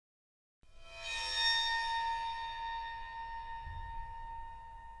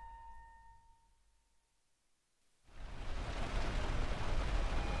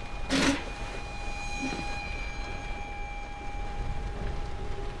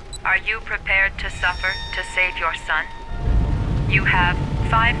Are you prepared to suffer to save your son? You have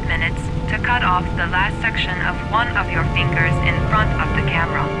 5 minutes to cut off the last section of one of your fingers in front of the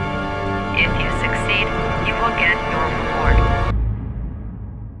camera. If you succeed, you will get your reward.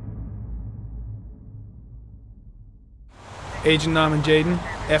 Agent Norman Jaden,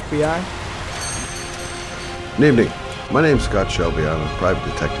 FBI. Good evening. My name's Scott Shelby. I'm a private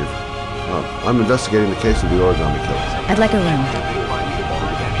detective. I'm investigating the case of the origami killers. I'd like a room.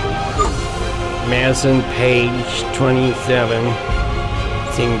 Madison Page, 27,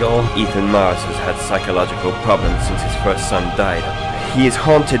 single. Ethan Mars has had psychological problems since his first son died. He is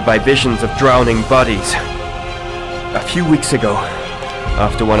haunted by visions of drowning bodies. A few weeks ago,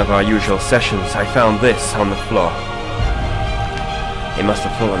 after one of our usual sessions, I found this on the floor. It must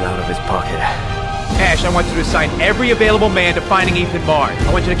have fallen out of his pocket. Ash, I want you to assign every available man to finding Ethan Mars.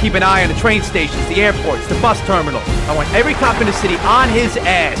 I want you to keep an eye on the train stations, the airports, the bus terminals. I want every cop in the city on his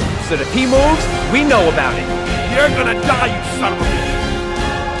ass, so that if he moves, we know about it. You're gonna die, you son of a bitch!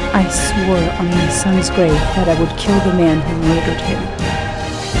 I swore on my son's grave that I would kill the man who murdered him.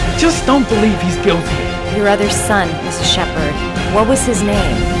 Just don't believe he's guilty. Your other son, Mrs. Shepard. What was his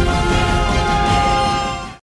name?